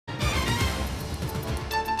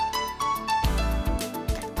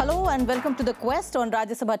Hello and welcome to The Quest on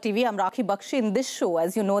Rajya Sabha TV. I'm Rakhee Bakshee. In this show,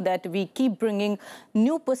 as you know, that we keep bringing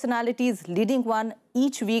new personalities, leading one.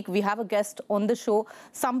 Each week we have a guest on the show,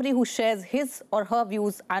 somebody who shares his or her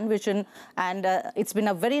views and vision. And it's been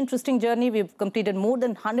a very interesting journey. We've completed more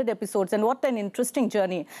than 100 episodes, and what an interesting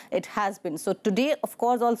journey it has been. So today, of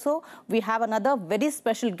course, also we have another very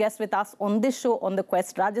special guest with us on this show on The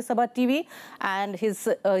Quest, Rajya Sabha TV. And he's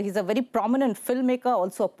a very prominent filmmaker,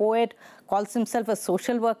 also a poet, calls himself a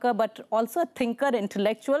social worker, but also a thinker,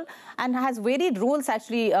 intellectual, and has varied roles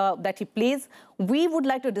actually that he plays. We would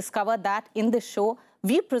like to discover that in this show.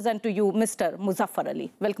 We present to you Mr. Muzaffar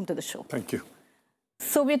Ali. Welcome to the show. Thank you.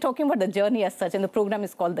 So we're talking about the journey as such, and the program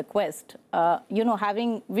is called The Quest.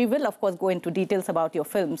 We will, of course, go into details about your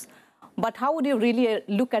films, but how would you really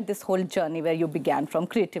look at this whole journey where you began from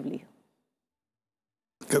creatively?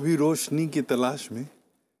 कभी रोशनी की तलाश में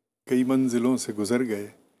कई मंजिलों से गुजर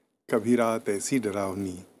गए, कभी रात ऐसी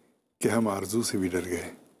डरावनी कि हम आरज़ू से भी डर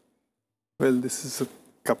गए. Well, this is a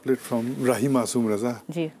couplet from Rakhee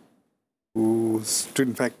Raza, who,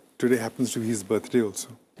 in fact, today happens to be his birthday also.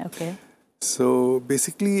 Okay. So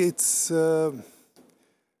basically, it's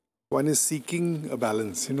one is seeking a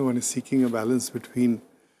balance. One is seeking a balance between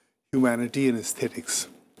humanity and aesthetics,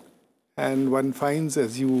 and one finds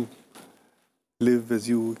as you live, as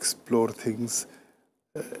you explore things,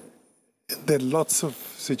 there are lots of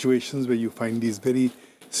situations where you find these very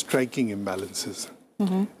striking imbalances.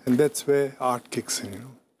 Mm-hmm. And that's where art kicks in,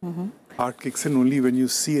 Mm-hmm. Art kicks in only when you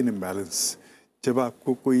see an imbalance. जब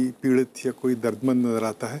आपको कोई पीड़ित या कोई दर्दमंद नजर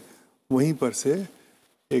आता है, वहीं पर से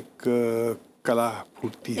एक कला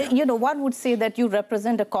फूटती है. One would say that you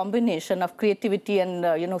represent a combination of creativity and,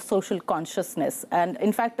 social consciousness. And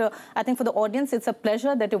in fact, I think for the audience, it's a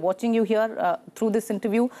pleasure that you're watching you here through this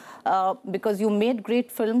interview because you made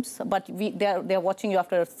great films, but they're watching you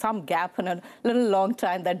after some gap and a little long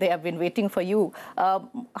time that they have been waiting for you.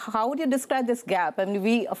 How would you describe this gap? I mean,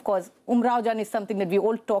 we, of course, Umrao Jan is something that we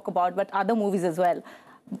all talk about, but other movies as well.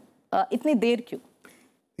 इतनी देर क्यों?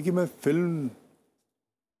 देखिए, मैं film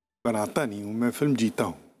बनाता नहीं हूँ, मैं film जीता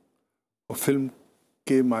हूँ, और फिल्म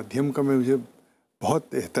के माध्यम का मुझे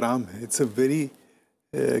बहुत एहतराम है. It's a very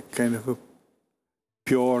kind of a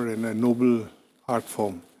pure and a Nobel art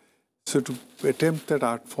form. So to attempt that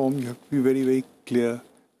art form you have to be very very clear,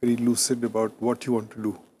 very lucid about what you want to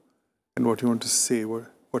do and what you want to से,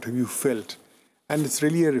 what have you felt. And it's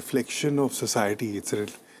really a reflection of society. It's a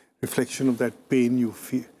reflection of that pain you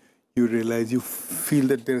feel. You realize, you feel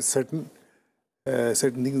that there are certain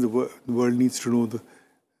things the world needs to know,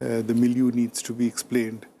 the milieu needs to be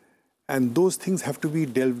explained, and those things have to be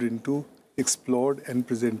delved into, explored, and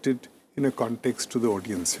presented in a context to the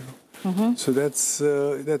audience. Mm-hmm. So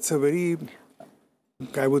that's a very,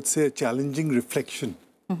 I would say, a challenging reflection.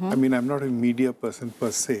 Mm-hmm. I mean, I'm not a media person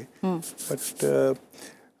per se, but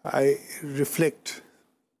I reflect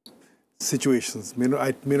situations.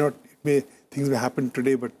 Things may happen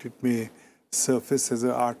today, but it may surface as an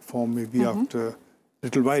art form maybe after a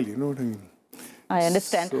little while, you know what I mean? I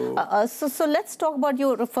understand. So let's talk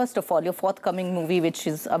about first of all, your forthcoming movie, which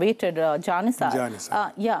is awaited, Janissar.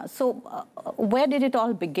 Janissar. So where did it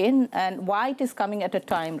all begin and why it is coming at a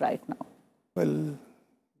time right now? Well,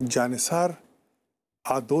 Janissar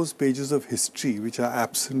are those pages of history which are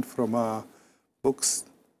absent from our books,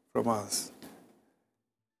 from our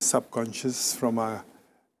subconscious, from our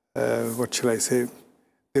what shall I say,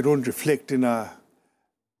 they don't reflect in our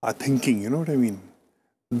thinking, you know what I mean?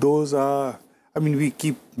 Those are, I mean, we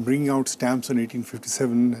keep bringing out stamps on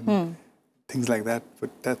 1857 and things like that, but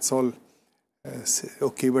that's all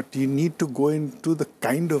okay. But you need to go into the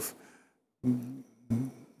kind of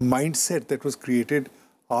mindset that was created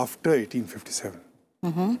after 1857.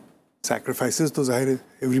 Mm-hmm. Sacrifices, to zahir,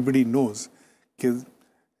 everybody knows कि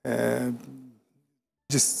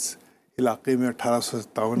जिस इलाके में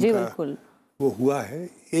 1857 का वो हुआ है,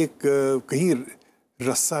 एक कहीं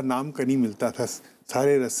रस्सा नाम का नहीं मिलता था.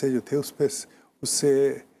 सारे रस्से जो थे उससे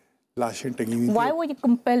लाशें टंगी हुई थी. Why were you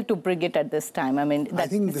compelled to bring it at this time? I mean, I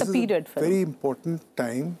think this is a very important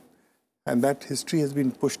time, and that history has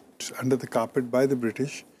been pushed under the carpet by the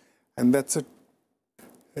British, and it's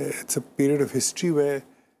a period of history where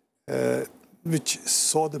which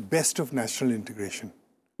saw the best of national integration,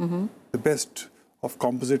 the best of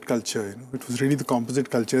composite culture. It was really the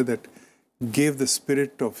composite culture that gave the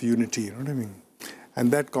spirit of unity, you know what I mean?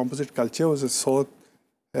 And that composite culture was a sore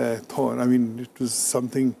thorn. I mean, it was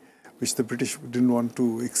something which the British didn't want to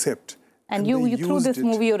accept. And you through this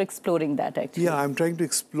movie, you're exploring that, actually. Yeah, I'm trying to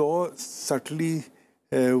explore subtly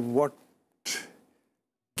what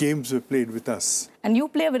games were played with us. And you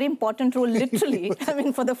play a very important role, literally. I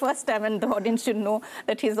mean, for the first time, and the audience should know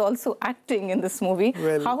that he's also acting in this movie.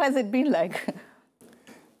 Well, how has it been like?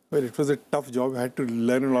 Well, it was a tough job. I had to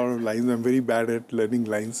learn a lot of lines. I'm very bad at learning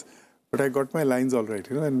lines. But I got my lines all right,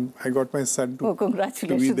 and I got my son to,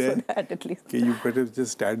 congratulations to be there. For that, at least. Okay, you better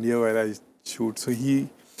just stand here while I shoot. So he,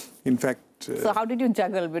 in fact... so how did you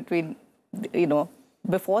juggle between,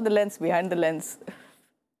 before the lens, behind the lens?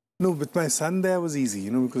 No, with my son there was easy,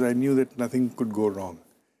 because I knew that nothing could go wrong.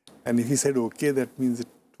 And if he said okay, that means it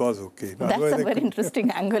was okay. That's a very interesting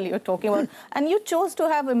angle you're talking about. And you chose to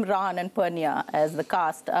have Imran and Pernia as the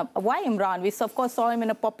cast. Why Imran? We, of course, saw him in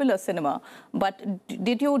a popular cinema. But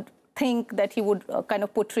did you think that he would kind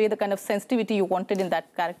of portray the kind of sensitivity you wanted in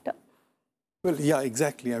that character? Well, yeah,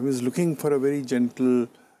 exactly. I was looking for a very gentle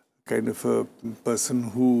kind of a person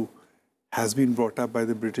who has been brought up by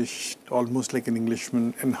the British, almost like an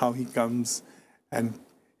Englishman, and how he comes. And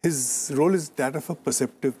his role is that of a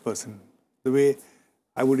perceptive person, the way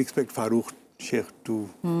I would expect Farooq Sheikh to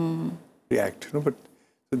react. But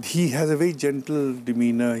he has a very gentle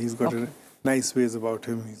demeanor. He's got nice ways about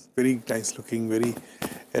him. He's very nice looking, very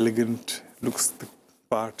elegant, looks the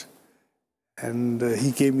part. And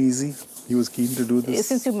he came easy. He was keen to do this.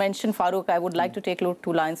 Since you mentioned Farooq, I would like to take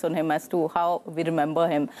 2 lines on him as to how we remember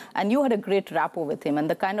him. And you had a great rapport with him and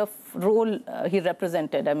the kind of role he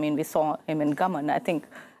represented. I mean, we saw him in Gaman. I think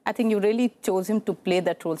you really chose him to play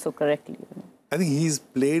that role so correctly. I think he's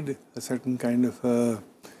played a certain kind of,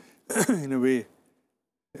 in a way,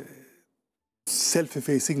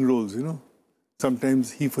 self-effacing roles,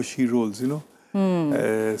 Sometimes he for she roles,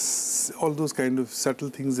 all those kind of subtle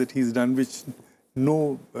things that he's done, which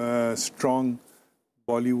no strong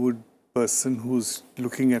Bollywood person who's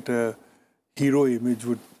looking at a hero image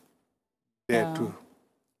would dare to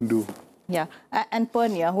do. Yeah, and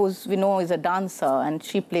Pernia, who's we know is a dancer, and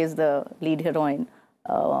she plays the lead heroine.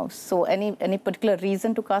 So any particular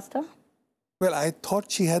reason to cast her? Well, I thought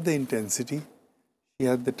she had the intensity, she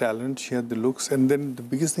had the talent, she had the looks, and then the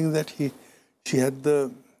biggest thing is that she had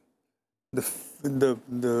the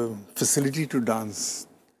facility to dance,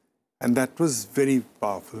 and that was very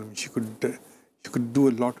powerful. She could do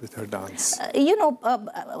a lot with her dance.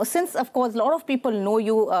 Since, of course, a lot of people know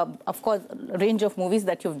you, of course, range of movies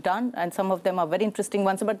that you've done, and some of them are very interesting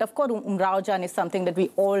ones. But, of course, Umrao Jaan is something that we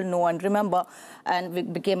all know and remember, and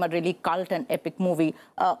it became a really cult and epic movie.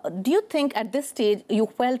 Do you think at this stage you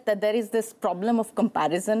felt that there is this problem of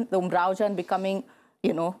comparison, the Umrao Jaan becoming,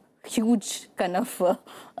 huge kind of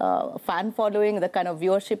fan following, the kind of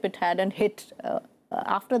viewership it had and hit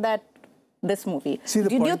after that, this movie?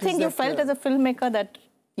 Did you think you felt as a filmmaker that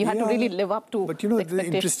you had to really live up to the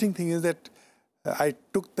interesting thing is that I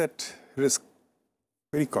took that risk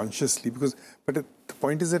very consciously but the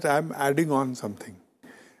point is that I'm adding on something.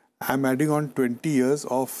 I'm adding on 20 years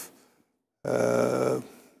of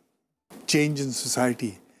change in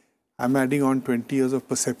society. I'm adding on 20 years of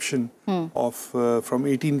perception of from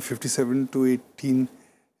 1857 to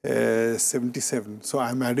 1877. So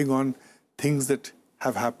I'm adding on things that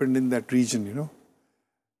have happened in that region,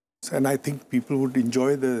 And I think people would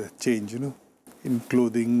enjoy the change, in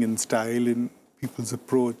clothing, in style, in people's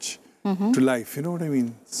approach to life, you know what I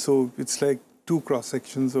mean? So it's like 2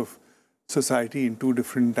 cross-sections of society in 2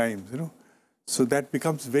 different times, So that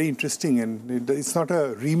becomes very interesting, and it's not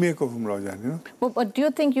a remake of Umrao Jaan, But do you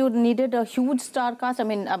think you needed a huge star cast? I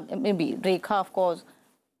mean, maybe Rakhee, of course,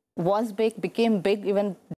 was big, became big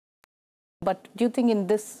even. But do you think in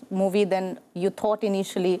this movie then you thought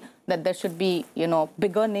initially that there should be,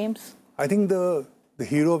 bigger names? I think the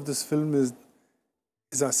hero of this film is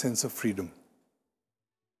our sense of freedom.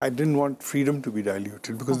 I didn't want freedom to be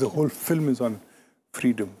diluted because the whole film is on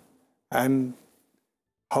freedom and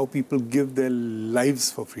how people give their lives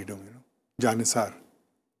for freedom, जान-निसार.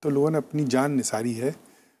 तो लोगों ने अपनी जान निसारी है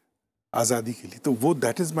आज़ादी के लिए. तो वो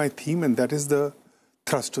that is my theme and that is the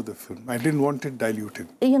thrust of the film. I didn't want it diluted.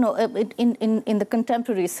 In the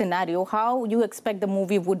contemporary scenario, how you expect the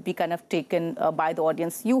movie would be kind of taken by the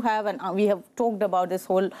audience? You have, and we have talked about this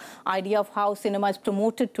whole idea of how cinema is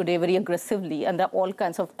promoted today very aggressively, and there are all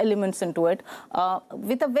kinds of elements into it,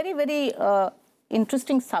 with a very, very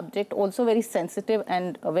interesting subject, also very sensitive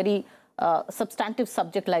and a very substantive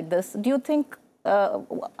subject like this. Do you think,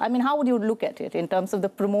 I mean, how would you look at it in terms of the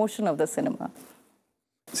promotion of the cinema?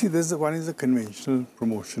 See, one is a conventional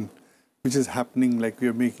promotion, which is happening, like we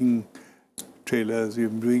are making trailers, we are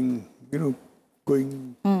doing,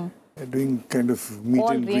 doing kind of meet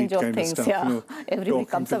and greet kind of stuff. Yeah. Everybody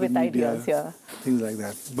comes up with ideas, things like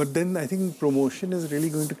that. But then I think promotion is really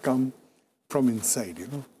going to come from inside,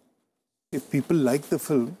 If people like the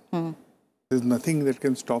film, there's nothing that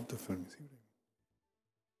can stop the film.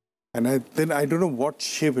 And then I don't know what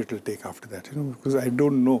shape it will take after that, because I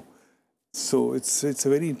don't know. So it's a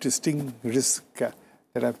very interesting risk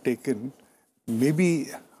that I've taken. Maybe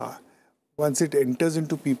once it enters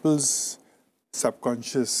into people's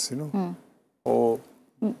subconscious, or...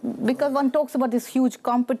 Because one talks about this huge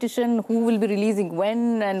competition, who will be releasing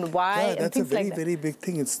when and why, yeah, that's and things a very big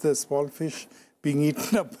thing. It's the small fish being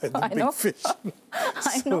eaten up by the big fish.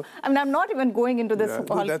 I know. I mean, I'm not even going into this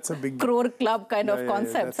crore club kind of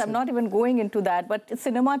concepts. I'm not even going into that. But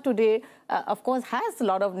cinema today, of course, has a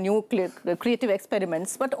lot of new creative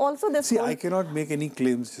experiments, but also this... See, I cannot make any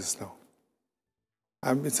claims just now.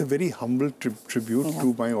 It's a very humble tribute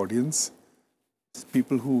to my audience.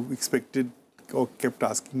 People who expected or kept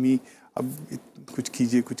asking me, अब कुछ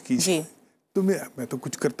कीजिए, तो मैं तो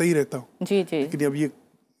कुछ करता ही रहता हूँ. लेकिन अब ये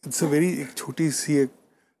it's a very एक छोटी सी एक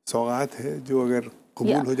सौगात है जो अगर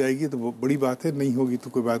कबूल हो जाएगी तो वो बड़ी बात है, नहीं होगी तो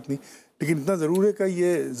कोई बात नहीं. लेकिन इतना ज़रूर है कि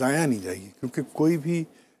ये ज़ाया नहीं जाएगी, क्योंकि कोई भी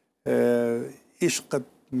इश्क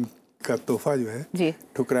का तोहफा जो है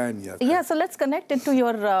ठुकराया नहीं जाता. Yeah, so let's connect it to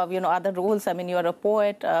your other roles. I mean, you are a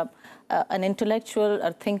poet, an intellectual,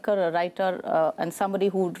 a thinker, a writer, and somebody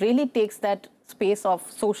who really takes that space of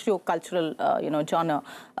socio-cultural genre.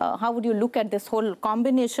 How would you look at this whole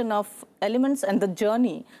combination of elements and the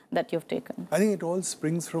journey that you've taken? I think it all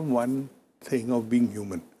springs from one thing of being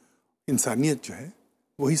human. इंसानियत जो है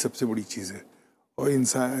वही सबसे बड़ी चीज़ है. और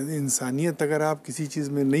इंसानियत अगर आप किसी चीज़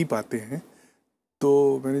में नहीं पाते हैं,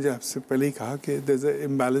 तो मैंने जो आपसे पहले ही कहा कि there's an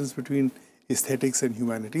imbalance between aesthetics and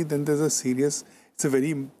humanity, then there's a serious, it's a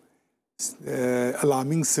very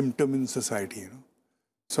alarming symptom in society,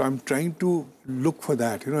 So I'm trying to look for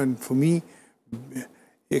that, and for me,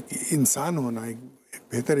 एक इंसान होना, एक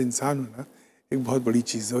बेहतर इंसान होना, एक बहुत बड़ी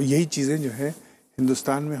चीज़ है. और यही चीज़ें जो हैं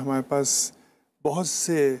हिंदुस्तान में हमारे पास बहुत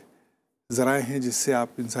से ज़राए हैं जिससे आप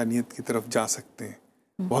इंसानियत की तरफ जा सकते हैं.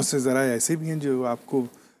 बहुत से ज़राए ऐसे भी हैं जो आपको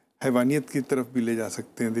हैवानियत की तरफ भी ले जा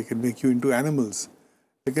सकते हैं. They can make you into animals.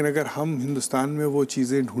 लेकिन अगर हम हिंदुस्तान में वो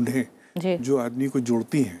चीज़ें ढूंढें जो आदमी को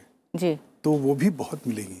जोड़ती हैं, तो वो भी बहुत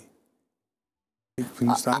मिलेगी. I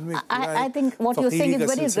think what you're saying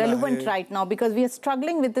is very relevant right now, because we are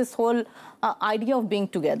struggling with this whole idea of being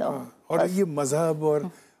together. और ये मज़हब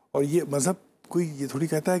और ये मज़हब कोई ये थोड़ी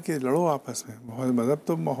कहता है कि लड़ो आपस में. मज़हब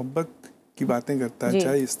तो मोहब्बत की बातें करता है,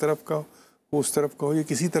 चाहे इस तरफ का हो, उस तरफ का हो, या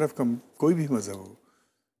किसी तरफ का कोई भी मज़हब हो.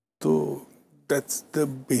 तो that's the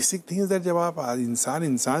basic thing is that जब आप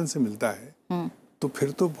इंसान से मिलता है, तो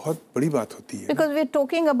फिर तो बहुत बड़ी बात होती है. Because we're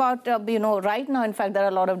talking about, right now, in fact, there are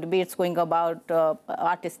a lot of debates going about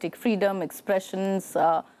artistic freedom, expressions,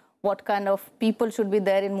 what kind of people should be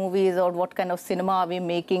there in movies, or what kind of cinema are we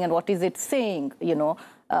making, and what is it saying,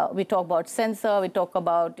 We talk about censor, we talk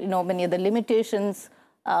about, many of the limitations.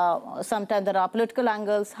 Sometimes there are political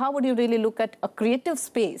angles. How would you really look at a creative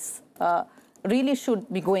space really should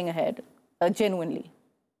be going ahead, genuinely?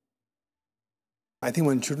 I think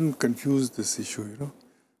one shouldn't confuse this issue,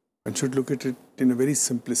 One should look at it in a very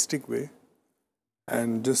simplistic way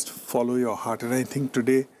and just follow your heart. And I think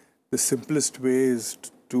today the simplest way is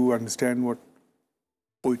to understand what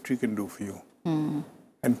poetry can do for you.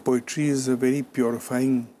 And poetry is a very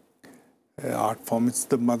purifying art form. It's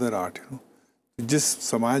the mother art, जिस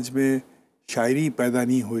समाज में शायरी पैदा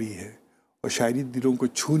नहीं हो रही है और शायरी दिलों को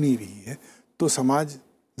छू नहीं रही है, तो समाज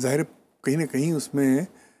ज़ाहिर कहीं ना कहीं उसमें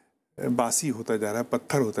बासी होता जा रहा है,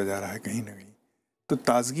 पत्थर होता जा रहा है कहीं ना कहीं. तो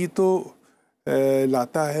ताजगी तो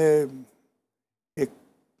लाता है एक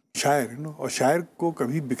शायर, और शायर को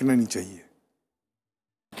कभी बिकना नहीं चाहिए.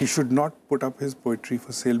 He should not put up his poetry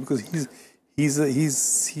for sale, because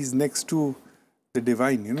he's next to the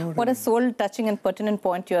divine, What a soul-touching and pertinent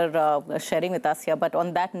point you're sharing with us here. But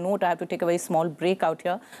on that note, I have to take a very small break out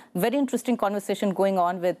here. Very interesting conversation going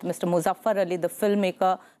on with Mr. Muzaffar Ali, the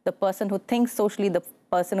filmmaker, the person who thinks socially, the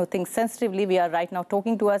person who thinks sensitively. We are right now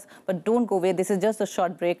talking to us, but don't go away. This is just a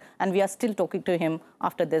short break, and we are still talking to him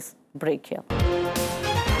after this break here.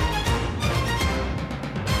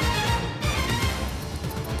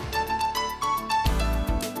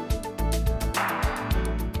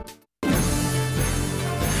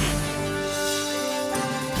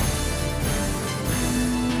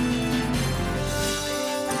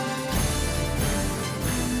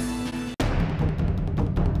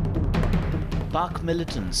 Pak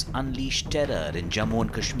militants unleash terror in Jammu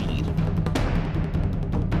and Kashmir.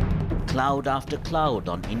 Cloud after cloud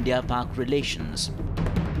on India-Pak relations.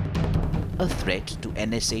 A threat to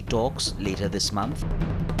NSA talks later this month.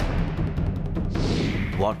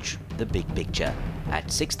 Watch the big picture at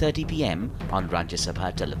 6:30 p.m. on Rajya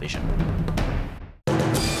Sabha television.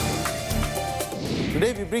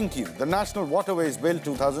 Today we bring to you the National Waterways Bill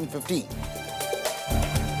 2015.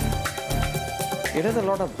 It has a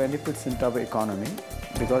lot of benefits in our economy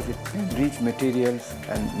because it can reach materials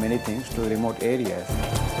and many things to remote areas.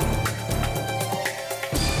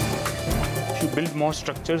 If you build more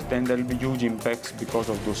structures, then there will be huge impacts because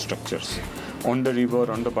of those structures on the river,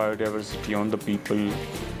 on the biodiversity, on the people.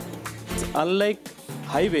 Unlike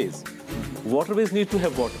highways, waterways need to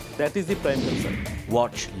have water. That is the prime concern.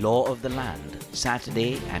 Watch Law of the Land,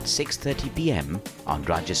 Saturday at 6:30 p.m. on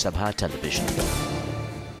Rajya Sabha television.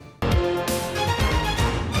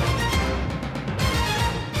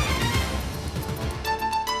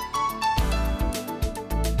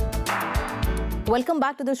 Welcome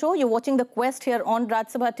back to the show. You're watching The Quest here on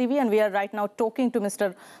Rajya Sabha TV, and we are right now talking to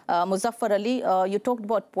Mr. Muzaffar Ali. You talked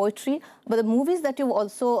about poetry, but the movies that you've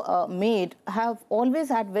also made have always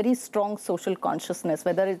had very strong social consciousness,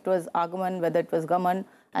 whether it was Agaman, whether it was Gaman,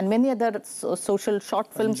 and many other social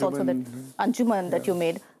short films also that Anjuman that you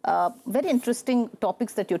made. Very interesting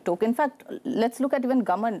topics that you took. In fact, let's look at even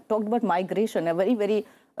Gaman, talked about migration, a very, very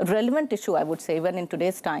relevant issue, I would say, even in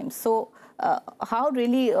today's times. So how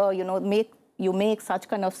really, you make such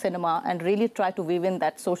kind of cinema and really try to weave in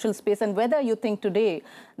that social space, and whether you think today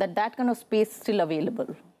that that kind of space is still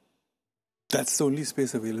available? That's the only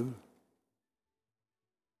space available.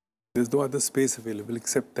 There's no other space available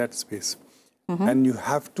except that space. And you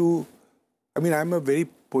have to, I mean, I'm a very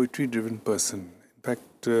poetry-driven person. In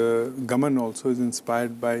fact, Gaman also is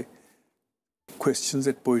inspired by questions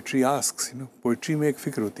that poetry asks. Poetry में एक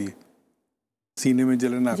फिक्र होती है. सीने में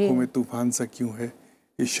जलन, आँखों में तूफान सा क्यों है?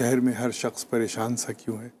 इस शहर में हर शख्स परेशान सा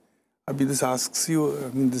क्यों है? अभी this asks you, I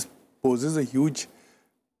mean, this poses a huge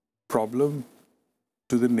problem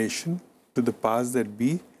to the nation, to the powers that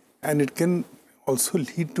be, and it can also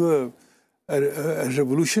lead to a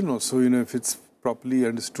revolution also, if it's properly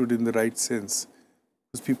understood in the right sense.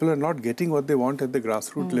 Because people are not getting what they want at the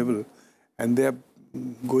grassroots level, and they are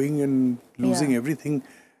going and losing everything.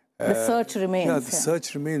 The search remains. Yeah, the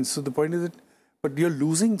search remains. So the point is that, but you're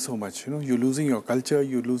losing so much, you're losing your culture,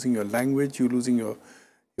 you're losing your language, you're losing your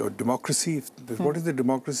democracy. What is the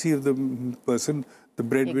democracy of the person, the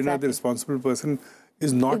breadwinner, the responsible person,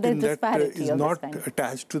 is not in that, is not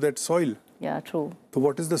attached to that soil. Yeah, true. So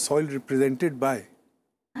what is the soil represented by?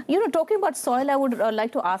 Talking about soil, I would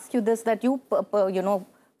like to ask you this, that you,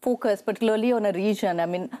 focus particularly on a region. I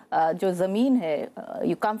mean, jo zameen hai,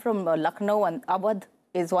 you come from Lucknow, and Awadh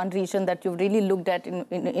is one region that you've really looked at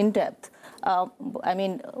in depth. I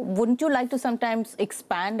mean, wouldn't you like to sometimes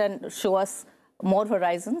expand and show us more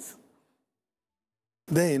horizons?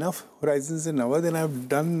 There are enough horizons in Awadh, and I've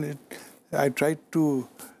done it. I tried to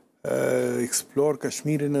explore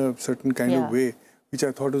Kashmir in a certain kind of way, which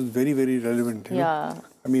I thought was very, very relevant. You know?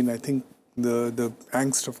 I mean, I think the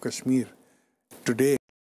angst of Kashmir today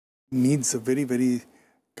needs a very, very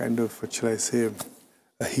kind of, what shall I say,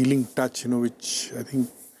 a healing touch, which I think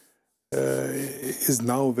is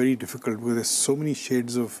now very difficult, because there's so many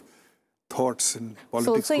shades of thoughts and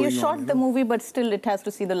politics so going you shot on, the movie, but still it has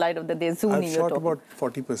to see the light of the day. Zuni, I've shot about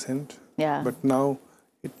 40%. Yeah. But now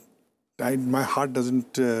my heart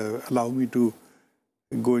doesn't allow me to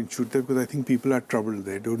go and shoot there, because I think people are troubled.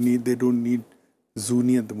 They don't need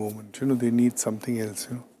Zuni at the moment. They need something else.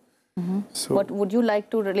 So, but would you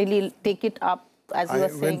like to really take it up, as you were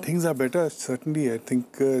saying? When things are better, certainly. I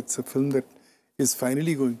think it's a film that is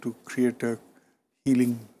finally going to create a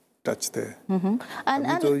healing touch there.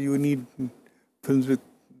 And you need films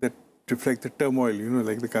that reflect the turmoil,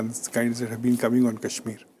 like the kinds that have been coming on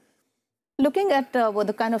Kashmir. Looking at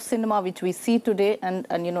the kind of cinema which we see today, and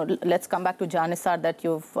let's come back to Janissar, that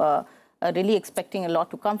you've really expecting a lot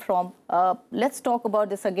to come from. Let's talk about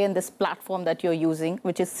this again, this platform that you're using,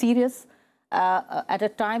 which is serious, at a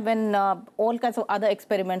time when all kinds of other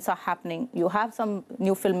experiments are happening. You have some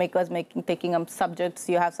new filmmakers taking up subjects.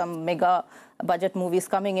 You have some mega budget movies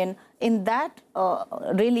coming in. In that,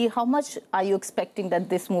 really, how much are you expecting that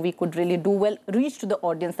this movie could really do well, reach to the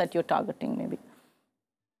audience that you're targeting, maybe?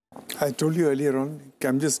 I told you earlier on,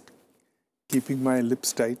 I'm just keeping my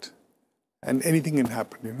lips tight, and anything can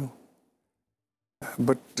happen,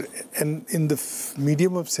 But in the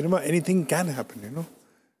medium of cinema, anything can happen,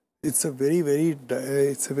 It's a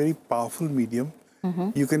very powerful medium.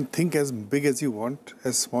 You can think as big as you want,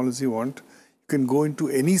 as small as you want. You can go into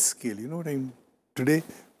any scale, what I mean? Today,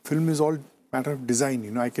 film is all matter of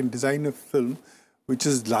design, I can design a film which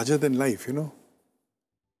is larger than life,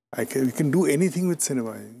 we can do anything with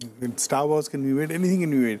cinema. Star Wars can be made, anything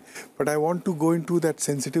can be made. But I want to go into that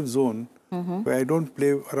sensitive zone where I don't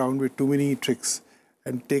play around with too many tricks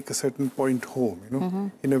and take a certain point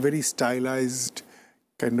home, in a very stylized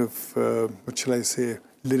kind of, what shall I say,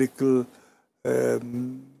 lyrical,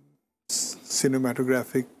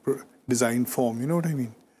 cinematographic design form, you know what I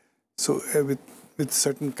mean? So with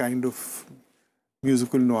certain kind of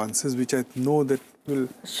musical nuances, which I know that will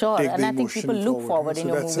sure, take and the I think people emotion look forward in So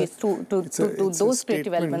your that's movies to those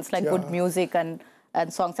creative elements like good music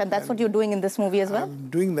and songs, and that's what you're doing in this movie as well? I'm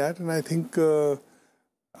doing that, and I think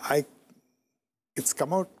it's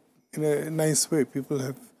come out in a nice way. People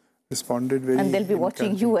have responded very and they'll be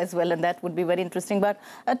watching you as well, and that would be very interesting. But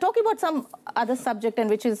talking about some other subject, and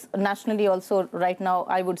which is nationally also right now,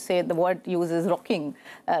 I would say the word used is rocking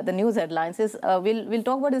the news headlines, is we'll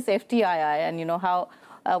talk about this FTII, and you know how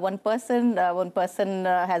one person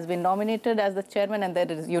has been nominated as the chairman, and there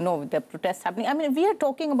is, you know, the protests happening. I mean, we are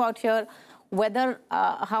talking about here whether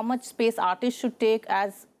how much space artists should take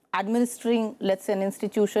as administering, let's say, an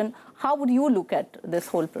institution. How would you look at this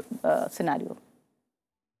whole scenario?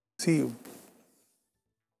 See,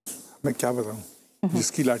 मैं क्या बताऊं?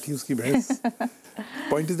 जिसकी लाठी उसकी भैंस.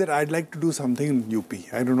 Point is that I'd like to do something in UP.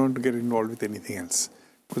 I don't want to get involved with anything else,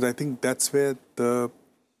 because I think that's where the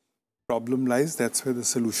problem lies. That's where the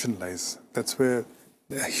solution lies. That's where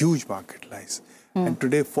a huge market lies. And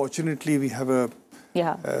today, fortunately, we have a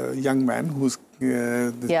young man who's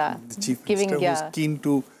the chief minister, who's keen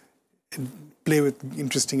to play with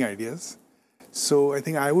interesting ideas. So I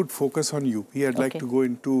think I would focus on UP. I'd like to go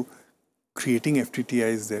into creating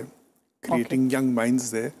FTTIs there, creating young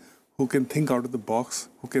minds there who can think out of the box,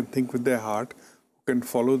 who can think with their heart, who can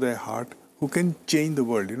follow their heart, who can change the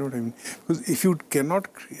world, you know what I mean? Because if you cannot,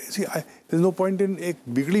 see, there's no point in एक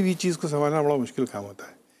बिगड़ी हुई चीज़ को संभालना बड़ा मुश्किल काम होता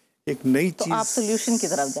है. एक नई चीज़, तो आप solution की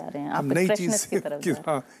तरफ जा रहे हैं, आप नई freshness की तरफ जा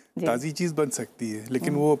रहे हैं. ताज़ी चीज़ बन सकती है,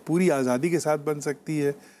 लेकिन वो पूरी आज़ादी के साथ बन सकती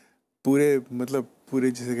है, पूरे मतलब पूरे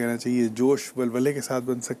जिसे कहना चाहिए जोश वलवले के साथ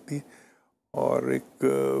बन सकती है, और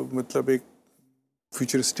एक मतलब एक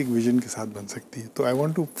futuristic vision के साथ बन सकती है. तो I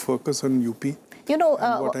want to focus on UP. You know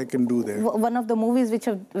what I can do there. One of the movies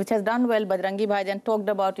which has done well, Bajrangi Bhaijaan, talked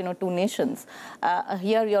about, you know, two nations.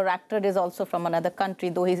 Here your actor is also from another country,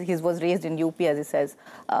 though he was raised in UP, as he says.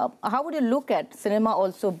 How would you look at cinema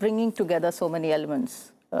also bringing together so many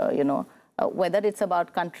elements? You know, whether it's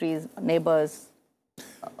about countries, neighbors.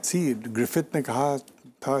 See, Griffith ने कहा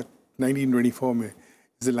था 1924 में,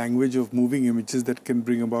 is the language of moving images that can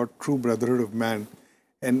bring about true brotherhood of man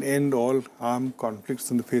and end all armed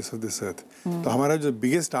conflicts on the face of this earth. तो हमारा जो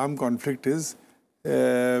biggest armed conflict is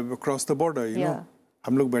across the border, you know.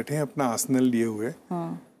 हम लोग बैठे हैं अपना Arsenal लिए हुए,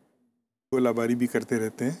 गोलाबारी भी करते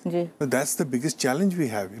रहते हैं. That's the biggest challenge we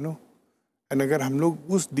have, you know. And अगर हम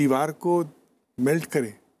लोग उस दीवार को मेल्ट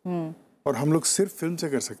करें, और हम लोग सिर्फ फिल्म से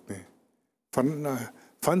कर सकते हैं,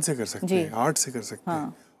 फन से कर सकते हैं, आर्ट से कर सकते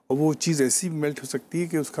हैं, और वो चीज़ ऐसी मेल्ट हो सकती है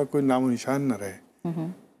कि उसका कोई नामो निशान न रहे.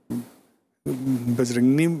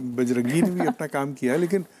 बजरंगी ने भी अपना काम किया,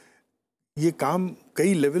 लेकिन ये काम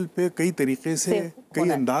कई लेवल पे, कई तरीके से, कई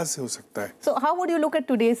अंदाज से हो सकता है. So how would you look at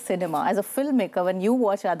today's cinema as a filmmaker when you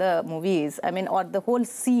watch other movies? I mean, or the whole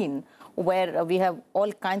scene where we have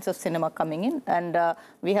all kinds of cinema coming in, and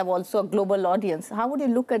we have also a global audience. How would you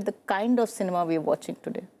look at the kind of cinema we're watching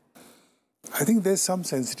today? I think there's some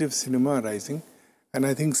sensitive cinema arising, and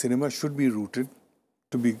I think cinema should be rooted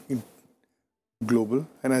to be global,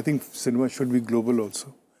 and I think cinema should be global also.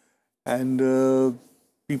 And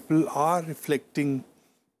people are reflecting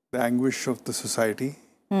the anguish of the society.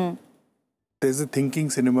 There's a thinking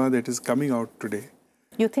cinema that is coming out today.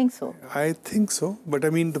 You think so? I think so, but I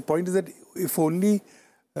mean, the point is that if only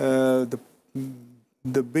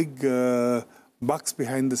the big bucks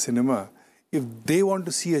behind the cinema, if they want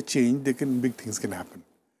to see a change, big things can happen.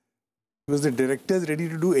 Because the director is ready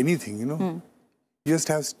to do anything, you know. You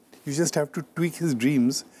just have to tweak his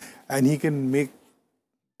dreams, and he can make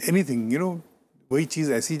anything, you know. वही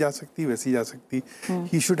चीज़ ऐसी जा सकती, वैसी जा सकती.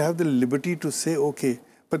 He should have the liberty to say, okay,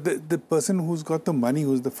 but the person who's got the money,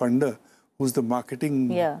 who's the funder, who's the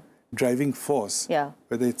marketing driving force,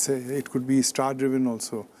 whether it could be star-driven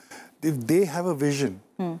also, if they have a vision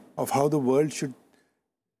of how the world should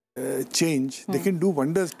change, they can do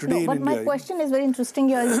wonders today in India. But my question is very interesting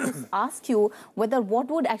here. I ask you whether what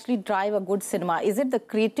would actually drive a good cinema? Is it the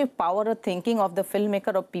creative power of thinking of the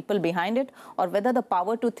filmmaker or people behind it, or whether the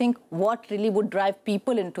power to think what really would drive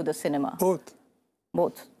people into the cinema? Both.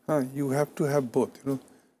 Both. You have to have both, you know.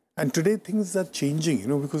 And today things are changing, you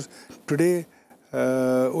know, because today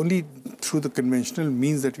only through the conventional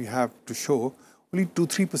means that we have to show, only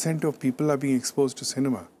 2-3% of people are being exposed to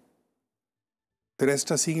cinema. The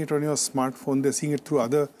rest are seeing it on your smartphone. They're seeing it through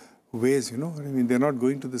other ways, you know. I mean, they're not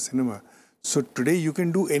going to the cinema. So today you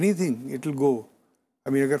can do anything. It'll go.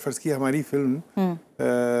 I mean, अगर फर्ज की हमारी film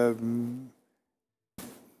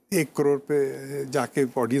 1 crore पे जाके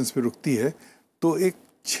audience में रुकती है, तो एक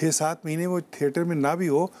 6-7 महीने वो थिएटर में ना भी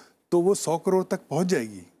हो तो वो 100 करोड़ तक पहुंच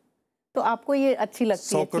जाएगी। तो आपको ये अच्छी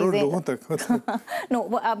लगती है 100 करोड़ लोगों तक।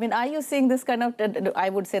 No, I mean, are you seeing this kind of, I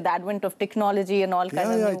would say, the advent of technology and all kind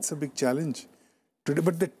of Yeah, new... it's a big challenge today.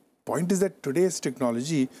 But the point is that today's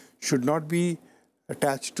technology should not be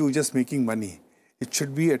attached to just making money. It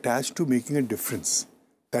should be attached to making a difference.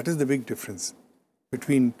 That is the big difference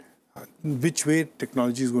between which way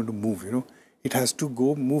technology is going to move, you know. It has to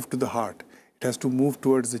move to the heart. It has to move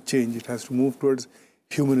towards the change. It has to move towards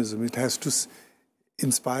humanism. It has to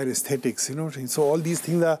inspire aesthetics, you know. So all these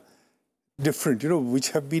things are different, you know, which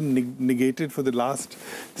have been negated for the last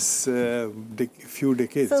few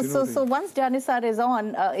decades. So once Janissar is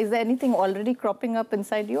on, is there anything already cropping up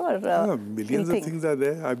inside you? Or, millions of things are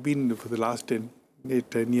there. I've been, for the last 10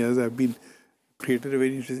 years, I've been created a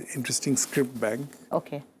very interesting script bank.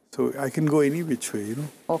 Okay. So I can go any which way, you know.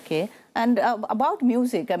 Okay. And about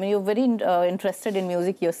music, I mean, you're very interested in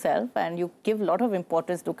music yourself, and you give a lot of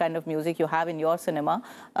importance to kind of music you have in your cinema.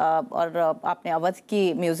 और आपने आवाज़ की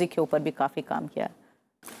music के ऊपर भी काफ़ी काम किया।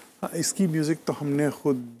 इसकी म्यूजिक तो हमने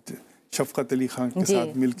खुद शफकत अली खान के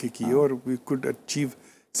साथ मिलके की और we could achieve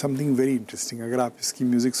something very interesting. अगर आप इसकी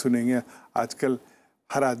म्यूजिक सुनेंगे, आजकल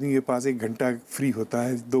हर आदमी के पास 1 घंटा फ्री होता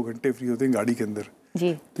है, 2 घंटे फ्री होते हैं गाड़ी के अंदर।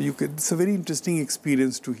 जी। तो it's a very interesting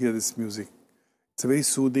experience to hear this music. It's a very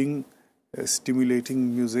soothing,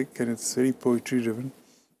 stimulating music, and it's very poetry driven.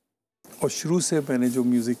 और शुरू से मैंने जो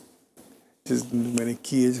म्यूजिक मैंने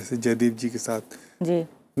की है, जैसे जयदेव जी के साथ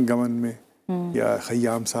गमन में, या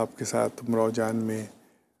खयाम साहब के साथ उमराव जान में,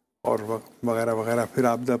 और वगैरह वगैरह, फिर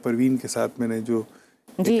आबदा परवीन के साथ मैंने जो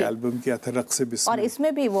एक एल्बम किया था रक्स बिस्मिल, और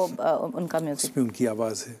इसमें भी वो उनका म्यूजिक, इसमें उनकी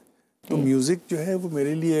आवाज़ है। तो म्यूजिक जो है वो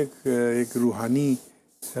मेरे लिए एक रूहानी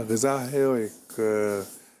ग़िज़ा है, और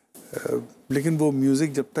लेकिन वो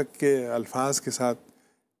म्यूज़िक जब तक के अल्फाज के साथ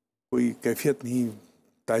कोई कैफियत नहीं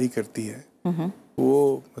तारी करती है,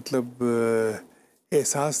 वो मतलब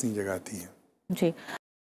एहसास नहीं जगाती है। जी।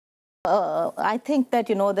 I think that,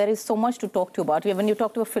 you know, there is so much to talk to about. When you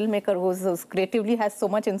talk to a filmmaker who's creatively has so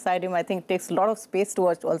much inside him, I think it takes a lot of space to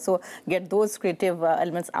also get those creative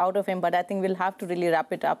elements out of him. But I think we'll have to really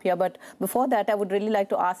wrap it up here. But before that, I would really like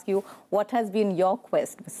to ask you, what has been your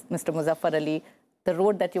quest, Mr. Muzaffar Ali, the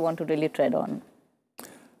road that you want to really tread on?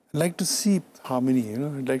 I'd like to see harmony, you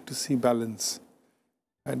know. I'd like to see balance.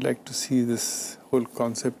 I'd like to see this whole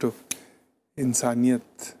concept of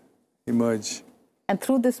insaniyat emerge. And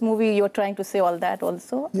through this movie, you're trying to say all that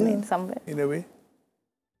also, yeah, in some way? In a way.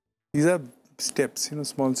 These are steps, you know,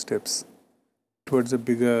 small steps towards a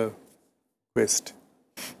bigger quest.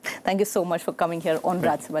 Thank you so much for coming here on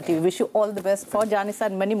Raj Sabha TV. Wish you all the best for Janissar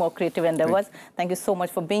and many more creative endeavors. Thank you so much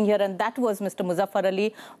for being here. And that was Mr. Muzaffar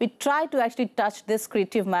Ali. We tried to actually touch this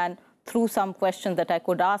creative man through some questions that I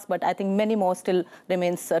could ask, but I think many more still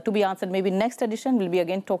remains to be answered. Maybe next edition we'll be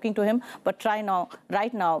again talking to him, but right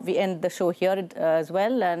now we end the show here as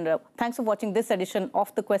well. And thanks for watching this edition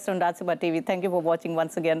of The Quest on Raj Sabha TV. Thank you for watching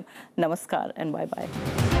once again. Namaskar and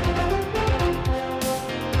bye-bye.